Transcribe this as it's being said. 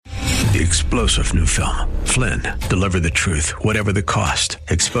The explosive new film, Flynn, deliver the truth, whatever the cost,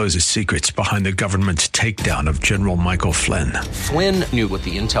 exposes secrets behind the government's takedown of General Michael Flynn. Flynn knew what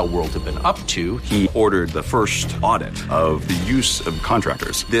the intel world had been up to. He ordered the first audit of the use of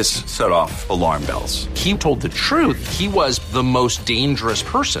contractors. This set off alarm bells. He told the truth. He was the most dangerous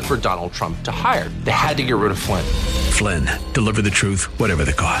person for Donald Trump to hire. They had to get rid of Flynn. Flynn, deliver the truth, whatever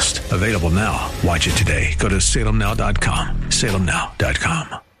the cost. Available now. Watch it today. Go to salemnow.com.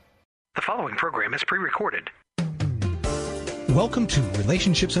 salemnow.com. The following program is pre-recorded. Welcome to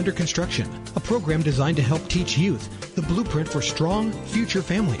Relationships Under Construction, a program designed to help teach youth the blueprint for strong future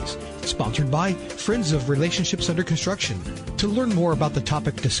families. Sponsored by Friends of Relationships Under Construction. To learn more about the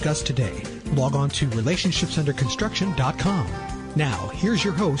topic discussed today, log on to relationshipsunderconstruction.com. Now, here's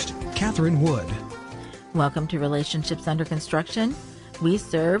your host, Catherine Wood. Welcome to Relationships Under Construction. We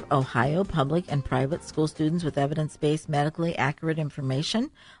serve Ohio public and private school students with evidence-based, medically accurate information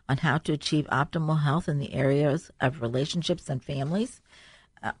on how to achieve optimal health in the areas of relationships and families.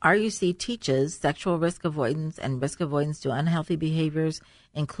 RUC teaches sexual risk avoidance and risk avoidance to unhealthy behaviors,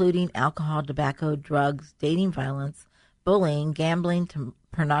 including alcohol, tobacco, drugs, dating violence, bullying, gambling,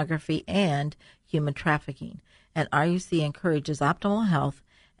 pornography, and human trafficking. And RUC encourages optimal health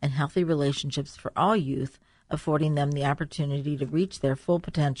and healthy relationships for all youth, affording them the opportunity to reach their full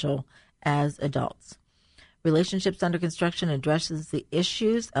potential as adults. Relationships Under Construction addresses the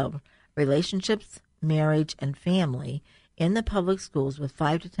issues of relationships, marriage, and family in the public schools with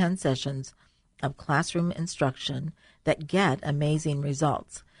 5 to 10 sessions of classroom instruction that get amazing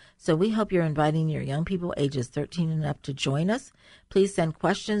results. So we hope you're inviting your young people ages 13 and up to join us. Please send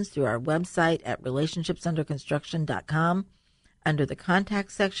questions through our website at relationshipsunderconstruction.com under the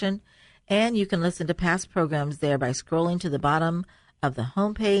contact section. And you can listen to past programs there by scrolling to the bottom of the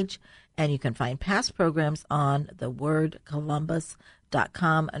homepage. And you can find past programs on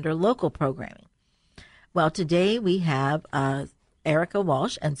thewordcolumbus.com under local programming. Well, today we have Erica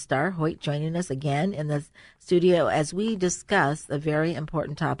Walsh and Star Hoyt joining us again in the studio as we discuss the very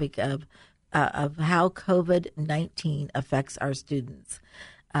important topic of how COVID-19 affects our students.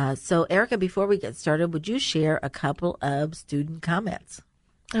 So, Erica, before we get started, would you share a couple of student comments?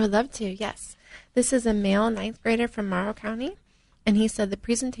 I would love to, yes. This is a male 9th grader from Morrow County, and he said the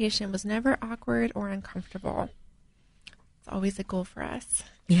presentation was never awkward or uncomfortable. It's always a goal for us.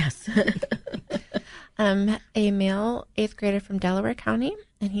 Yes. A male 8th grader from Delaware County,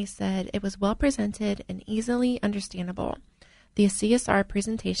 and he said it was well presented and easily understandable. The CSR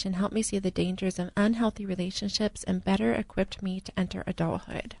presentation helped me see the dangers of unhealthy relationships and better equipped me to enter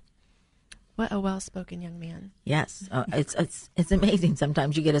adulthood. What a well-spoken young man. Yes. It's amazing.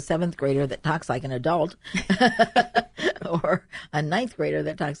 Sometimes you get a 7th grader that talks like an adult or a 9th grader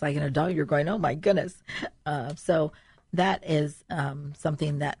that talks like an adult. You're going, oh, my goodness. So that is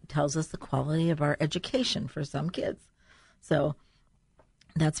something that tells us the quality of our education for some kids. So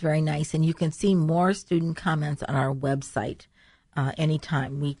that's very nice. And you can see more student comments on our website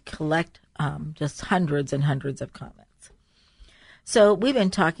anytime. We collect just hundreds and hundreds of comments. So we've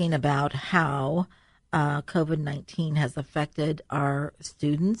been talking about how COVID-19 has affected our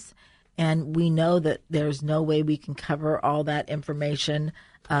students, and we know that there's no way we can cover all that information,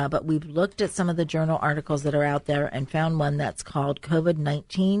 but we've looked at some of the journal articles that are out there and found one that's called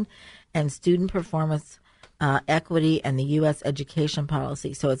COVID-19 and Student Performance Equity and the U.S. Education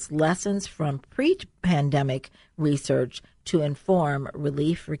Policy. So it's lessons from pre-pandemic research to inform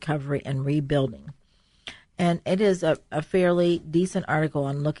relief, recovery, and rebuilding. And it is a fairly decent article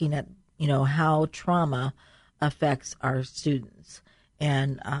on looking at, how trauma affects our students.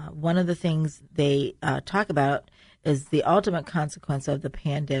 And one of the things they talk about is the ultimate consequence of the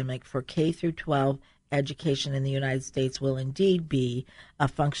pandemic for K through 12 education in the United States will indeed be a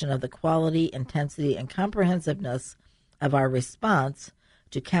function of the quality, intensity, and comprehensiveness of our response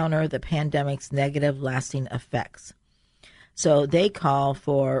to counter the pandemic's negative lasting effects. So they call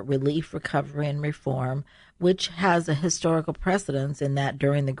for relief, recovery, and reform, which has a historical precedence in that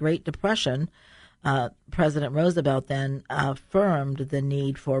during the Great Depression, President Roosevelt then affirmed the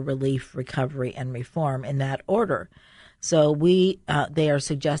need for relief, recovery, and reform in that order. So they are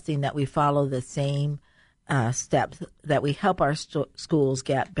suggesting that we follow the same steps, that we help our schools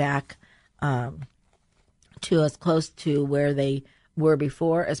get back to as close to where they were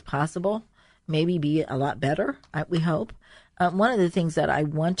before as possible, maybe be a lot better, we hope. One of the things that I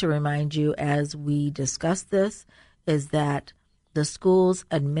want to remind you as we discuss this is that the school's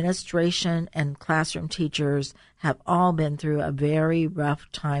administration and classroom teachers have all been through a very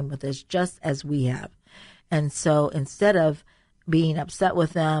rough time with this, just as we have. And so instead of being upset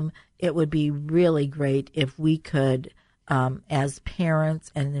with them, it would be really great if we could as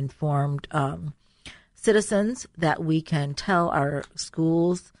parents and informed citizens, that we can tell our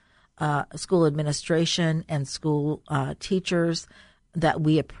schools, school administration and school teachers that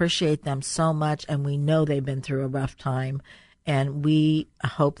we appreciate them so much, and we know they've been through a rough time, and we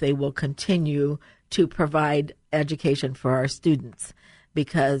hope they will continue to provide education for our students,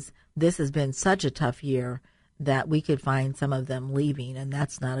 because this has been such a tough year that we could find some of them leaving, and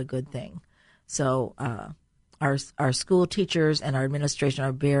that's not a good thing. So our school teachers and our administration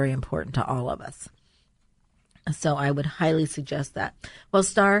are very important to all of us. So I would highly suggest that. Well,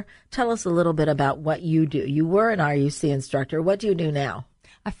 Star, tell us a little bit about what you do. You were an RUC instructor. What do you do now?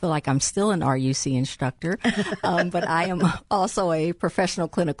 I feel like I'm still an RUC instructor, but I am also a professional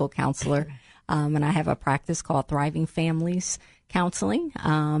clinical counselor, and I have a practice called Thriving Families Counseling,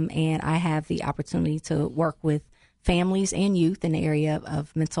 and I have the opportunity to work with families and youth in the area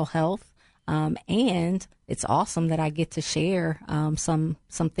of mental health. And it's awesome that I get to share some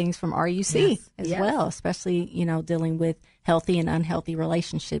things from RUC as well, especially, dealing with healthy and unhealthy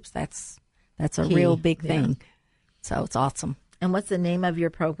relationships. That's a real big thing. So it's awesome. And what's the name of your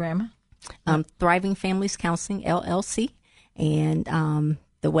program? Thriving Families Counseling, LLC. And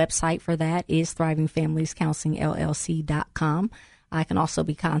the website for that is thrivingfamiliescounselingllc.com. I can also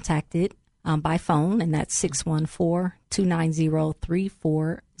be contacted by phone, and that's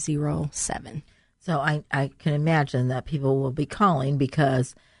 614-290-3407. So I can imagine that people will be calling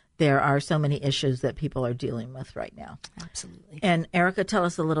because there are so many issues that people are dealing with right now. Absolutely. And Erica, tell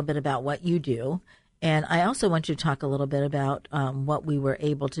us a little bit about what you do. And I also want you to talk a little bit about what we were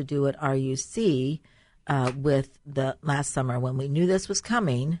able to do at RUC with the last summer when we knew this was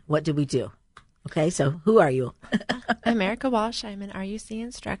coming. What did we do? Okay, so who are you? I'm Erica Walsh. I'm an RUC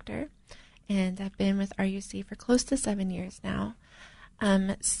instructor, and I've been with RUC for close to 7 years now.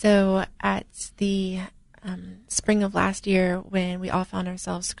 So at the spring of last year, when we all found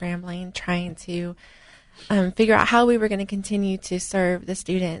ourselves scrambling, trying to figure out how we were going to continue to serve the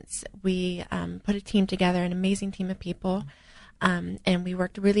students, we put a team together, an amazing team of people, and we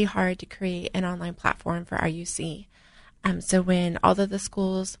worked really hard to create an online platform for RUC. So when all of the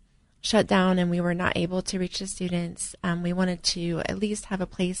schools shut down and we were not able to reach the students, we wanted to at least have a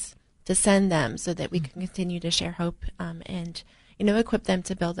place to send them so that we can continue to share hope and equip them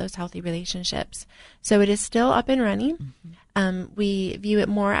to build those healthy relationships. So it is still up and running. We view it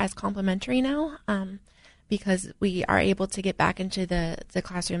more as complementary now because we are able to get back into the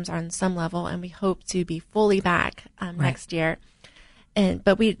classrooms on some level, and we hope to be fully back next year.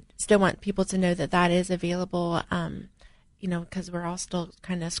 But we still want people to know that is available, because we're all still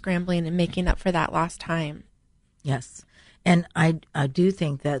kind of scrambling and making up for that lost time. Yes. And I do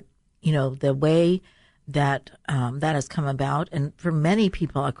think that, the way that that has come about, and for many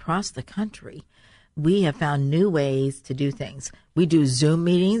people across the country, we have found new ways to do things. We do Zoom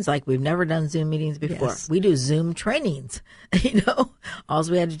meetings like we've never done Zoom meetings before. Yes. We do Zoom trainings. All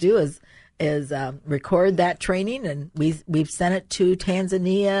we had to do is record that training, and we've sent it to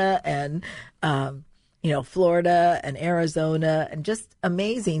Tanzania and Florida and Arizona, and just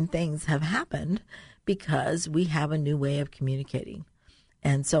amazing things have happened because we have a new way of communicating.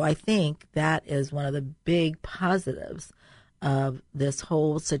 And so I think that is one of the big positives of this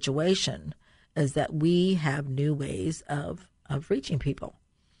whole situation, is that we have new ways of reaching people.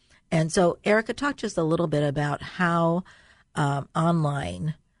 And so, Erica, talk just a little bit about how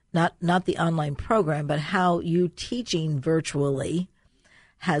online, not the online program, but how you teaching virtually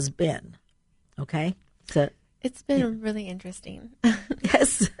has been. Okay? So it's been really interesting.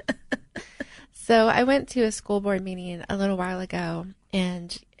 Yes. So I went to a school board meeting a little while ago,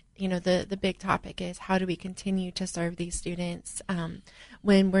 and the big topic is how do we continue to serve these students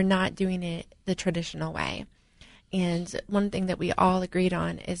when we're not doing it the traditional way. And one thing that we all agreed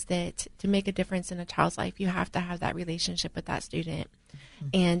on is that to make a difference in a child's life, you have to have that relationship with that student. Mm-hmm.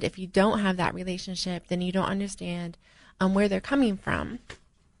 And if you don't have that relationship, then you don't understand where they're coming from.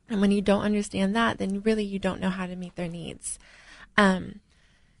 And when you don't understand that, then really you don't know how to meet their needs.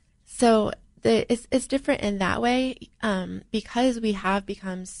 So it's different in that way because we have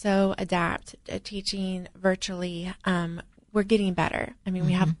become so adept at teaching virtually. We're getting better. I mean,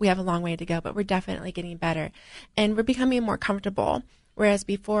 we have a long way to go, but we're definitely getting better, and we're becoming more comfortable. Whereas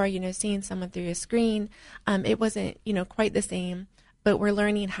before, seeing someone through a screen, it wasn't quite the same. But we're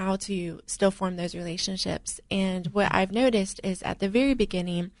learning how to still form those relationships. And what I've noticed is at the very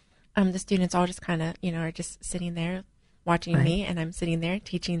beginning, the students all just kind of are just sitting there watching me, and I'm sitting there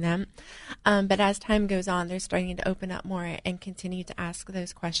teaching them. But as time goes on, they're starting to open up more and continue to ask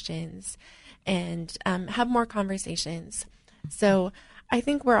those questions and have more conversations. So I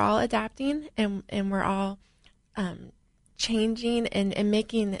think we're all adapting, and we're all changing and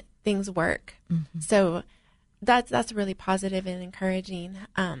making things work. So that's really positive and encouraging.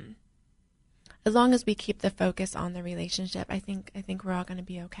 As long as we keep the focus on the relationship, I think we're all going to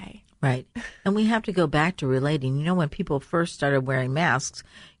be okay. Right. And we have to go back to relating. You know, when people first started wearing masks,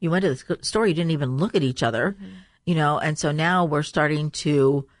 you went to the store, you didn't even look at each other, you know, and so now we're starting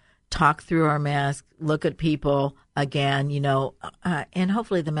to talk through our mask, look at people again, you know, and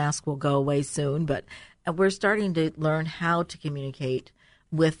hopefully the mask will go away soon, but we're starting to learn how to communicate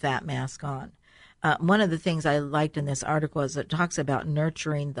with that mask on. One of the things I liked in this article is it talks about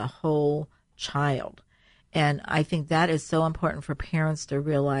nurturing the whole child. And I think that is so important for parents to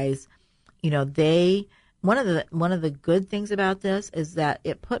realize, you know, one of the good things about this is that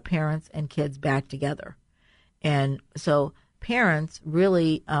it put parents and kids back together. And so parents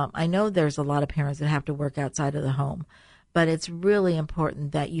really, I know there's a lot of parents that have to work outside of the home, but it's really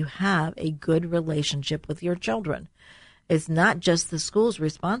important that you have a good relationship with your children. It's not just the school's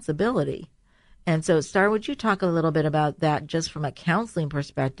responsibility. And so, Star, would you talk a little bit about that just from a counseling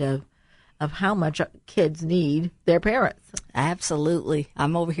perspective of how much kids need their parents? Absolutely.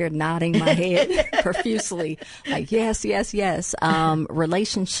 I'm over here nodding my head profusely. Like, yes.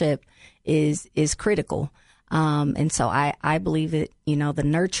 Relationship is critical. And so I believe that, you know, the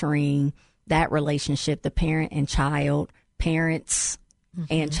nurturing that relationship, the parent and child, parents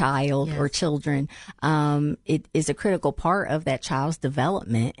and child or children, it is a critical part of that child's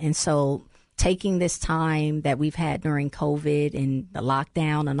development. And so taking this time that we've had during COVID and the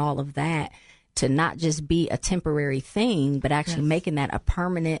lockdown and all of that to not just be a temporary thing, but actually making that a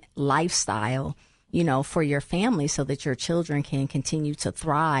permanent lifestyle, you know, for your family so that your children can continue to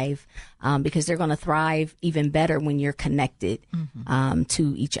thrive, because they're going to thrive even better when you're connected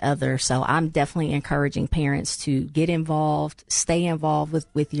to each other. So I'm definitely encouraging parents to get involved, stay involved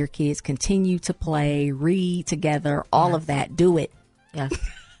with your kids, continue to play, read together, all of that. Do it. Yes.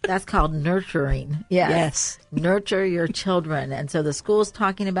 That's called nurturing. Yes. Nurture your children. And so the school's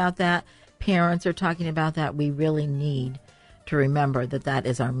talking about that. Parents are talking about that. We really need to remember that that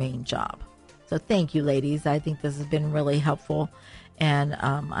is our main job. So thank you, ladies. I think this has been really helpful. And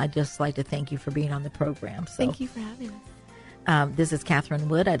I'd just like to thank you for being on the program. So, thank you for having us. This is Catherine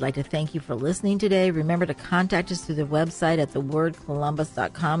Wood. I'd like to thank you for listening today. Remember to contact us through the website at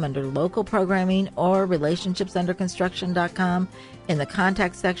thewordcolumbus.com under local programming or relationshipsunderconstruction.com in the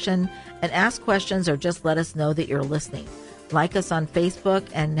contact section, and ask questions or just let us know that you're listening. Like us on Facebook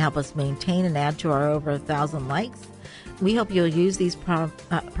and help us maintain and add to our over 1,000 likes. We hope you'll use these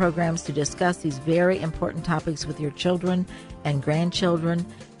programs to discuss these very important topics with your children and grandchildren.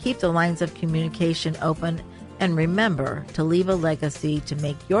 Keep the lines of communication open, and remember to leave a legacy to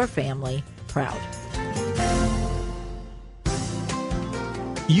make your family proud.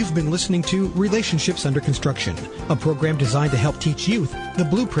 You've been listening to Relationships Under Construction, a program designed to help teach youth the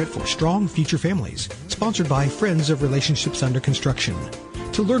blueprint for strong future families, sponsored by Friends of Relationships Under Construction.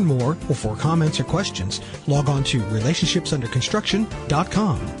 To learn more or for comments or questions, log on to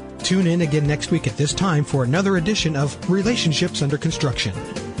relationshipsunderconstruction.com. Tune in again next week at this time for another edition of Relationships Under Construction.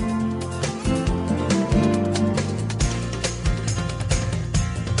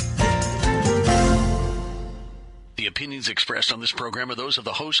 The opinions expressed on this program are those of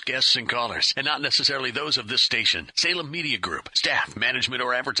the host, guests, and callers, and not necessarily those of this station, Salem Media Group, staff, management,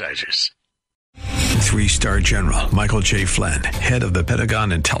 or advertisers. 3-star General Michael J. Flynn, head of the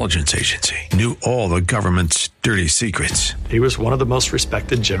Pentagon Intelligence Agency, knew all the government's dirty secrets. He was one of the most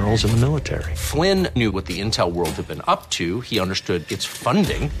respected generals in the military. Flynn knew what the intel world had been up to. He understood its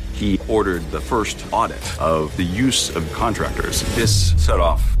funding. He ordered the first audit of the use of contractors. This set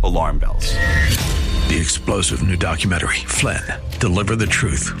off alarm bells. The explosive new documentary, Flynn, Deliver the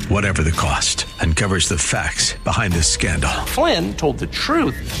Truth, Whatever the Cost, uncovers the facts behind this scandal. Flynn told the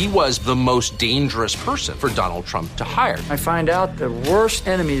truth. He was the most dangerous person for Donald Trump to hire. I find out the worst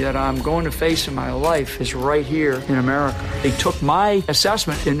enemy that I'm going to face in my life is right here in America. They took my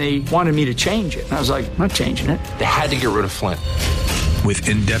assessment and they wanted me to change it. And I was like, I'm not changing it. They had to get rid of Flynn. With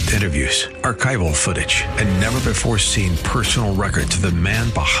in-depth interviews, archival footage, and never-before-seen personal records of the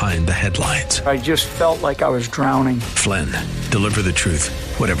man behind the headlines. I just felt like I was drowning. Flynn, Deliver the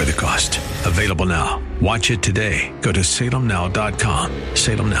Truth, Whatever the Cost. Available now. Watch it today. Go to salemnow.com.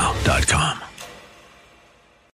 salemnow.com.